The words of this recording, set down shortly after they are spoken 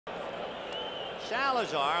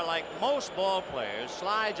Salazar, like most ball players,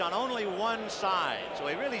 slides on only one side, so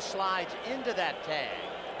he really slides into that tag.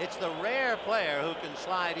 It's the rare player who can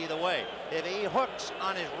slide either way. If he hooks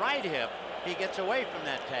on his right hip, he gets away from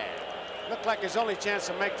that tag. Looked like his only chance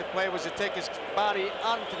to make the play was to take his body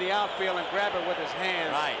out into the outfield and grab it with his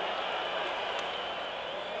hands. Right.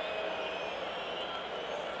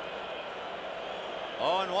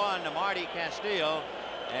 Oh, and 1 to Marty Castillo,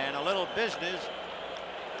 and a little business.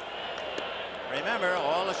 Remember,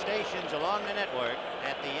 all the stations along the network,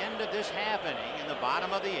 at the end of this half inning, in the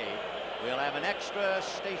bottom of the 8th, we'll have an extra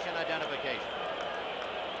station identification.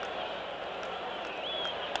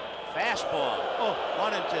 Fastball. Oh,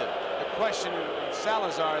 1 and 2. The question in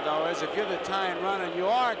Salazar, though, is if you're the tying run and you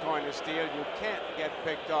are going to steal, you can't get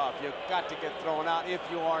picked off. You've got to get thrown out if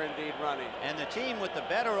you are indeed running. And the team with the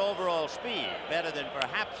better overall speed, better than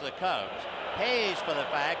perhaps the Cubs, pays for the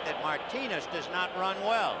fact that Martinez does not run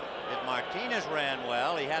well. If Martinez ran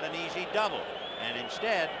well, he had an easy double. And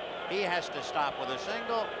instead, he has to stop with a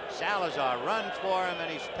single. Salazar runs for him, and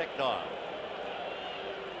he's picked off.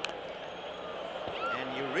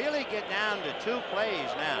 And you really get down to 2 plays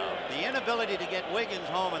now. The inability to get Wiggins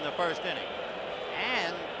home in the first inning.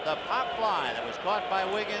 And the pop fly that was caught by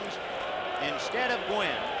Wiggins instead of Gwynn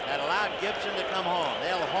that allowed Gibson to come home.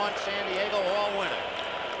 They'll haunt San Diego all winter.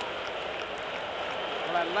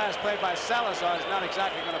 Well, that last play by Salazar is not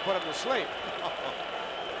exactly going to put him to sleep.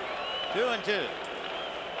 2 and 2.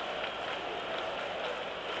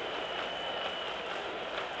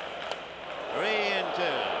 Three and 2.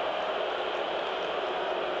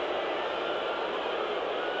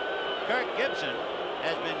 Kirk Gibson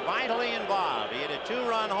has been vitally involved. He hit a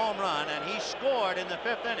 2-run home run, and he scored in the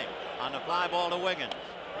 5th inning on the fly ball to Wiggins.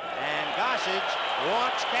 And Gossage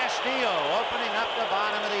walks Castillo, opening up the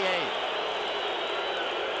bottom of the 8th.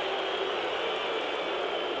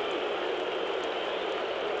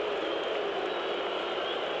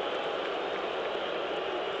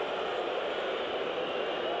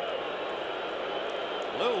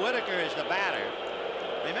 Lou Whitaker is the batter.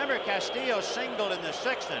 Remember, Castillo singled in the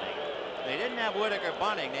 6th inning. They didn't have Whitaker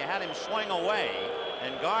bunting. They had him swing away,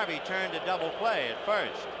 and Garvey turned to double play at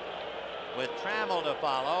first. With Trammell to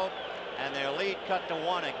follow, and their lead cut to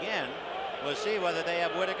 1 again, we'll see whether they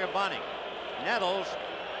have Whitaker bunting. Nettles,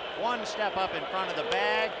 1 step up in front of the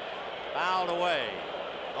bag, fouled away.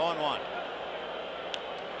 0-1.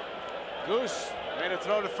 Goose made a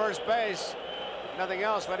throw to first base. Nothing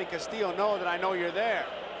else, letting Castillo know that I know you're there.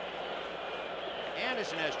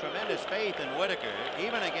 Anderson has tremendous faith in Whitaker,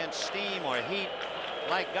 even against steam or heat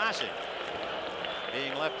like Gossage.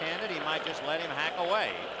 Being left-handed, he might just let him hack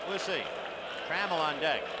away. We'll see. Trammell on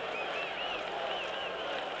deck.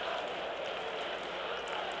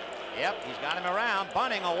 Yep, he's got him around,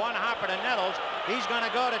 bunting a 1-hopper to Nettles. He's going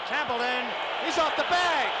to go to Templeton. He's off the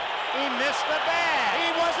bag. He missed the bag. He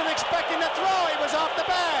wasn't expecting the throw. He was off the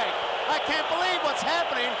bag. I can't believe what's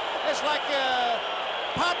happening. It's like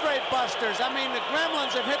Padre Busters. I mean, the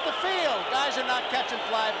Gremlins have hit the field. Guys are not catching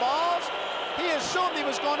fly balls. He assumed he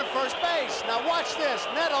was going to first base. Now watch this.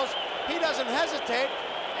 Nettles, he doesn't hesitate,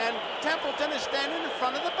 and Templeton is standing in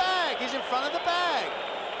front of the bag. He's in front of the bag.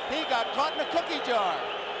 He got caught in a cookie jar.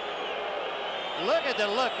 Look at the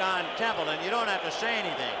look on Templeton. You don't have to say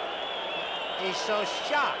anything. He's so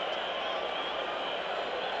shocked.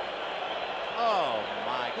 Oh,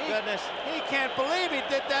 my goodness. He can't believe he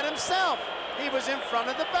did that himself. He was in front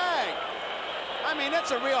of the bag. I mean,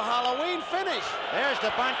 that's a real Halloween finish. There's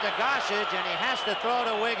the bunt to Gossage, and he has to throw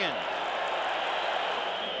to Wiggins.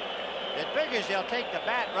 It figures they'll take the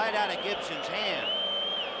bat right out of Gibson's hand.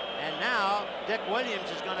 And now Dick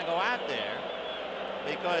Williams is going to go out there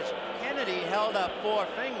because Kennedy held up 4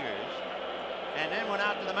 fingers and then went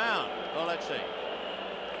out to the mound. Well, let's see.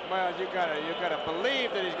 Well, you gotta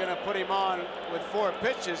believe that he's gonna put him on with 4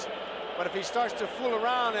 pitches, but if he starts to fool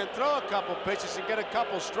around and throw a couple pitches and get a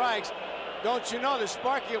couple strikes, don't you know that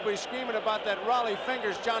Sparky will be screaming about that Raleigh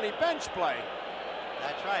Fingers Johnny Bench play?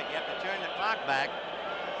 That's right. You have to turn the clock back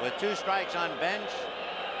with 2 strikes on Bench.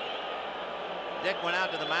 Dick went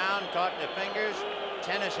out to the mound, talked to Fingers.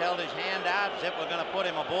 Tennis held his hand out. Zip was going to put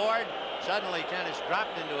him aboard. Suddenly, Tennis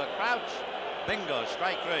dropped into a crouch. Bingo,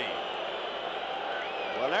 strike 3.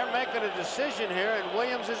 Well, they're making a decision here, and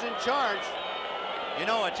Williams is in charge. You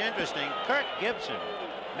know what's interesting? Kirk Gibson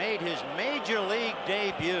made his major league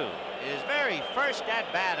debut, his very first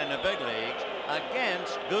at-bat in the big leagues,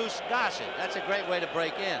 against Goose Gossage. That's a great way to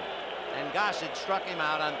break in. And Gossage struck him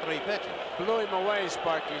out on 3 pitches. Blew him away,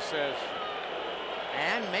 Sparky says.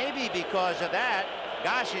 And maybe because of that,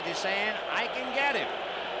 Gossage is saying, I can get him.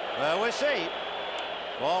 Well, we'll see.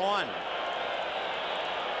 Ball 1.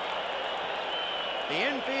 The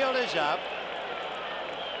infield is up.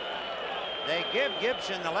 They give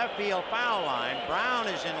Gibson the left field foul line. Brown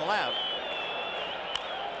is in left.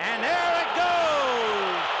 And there it goes.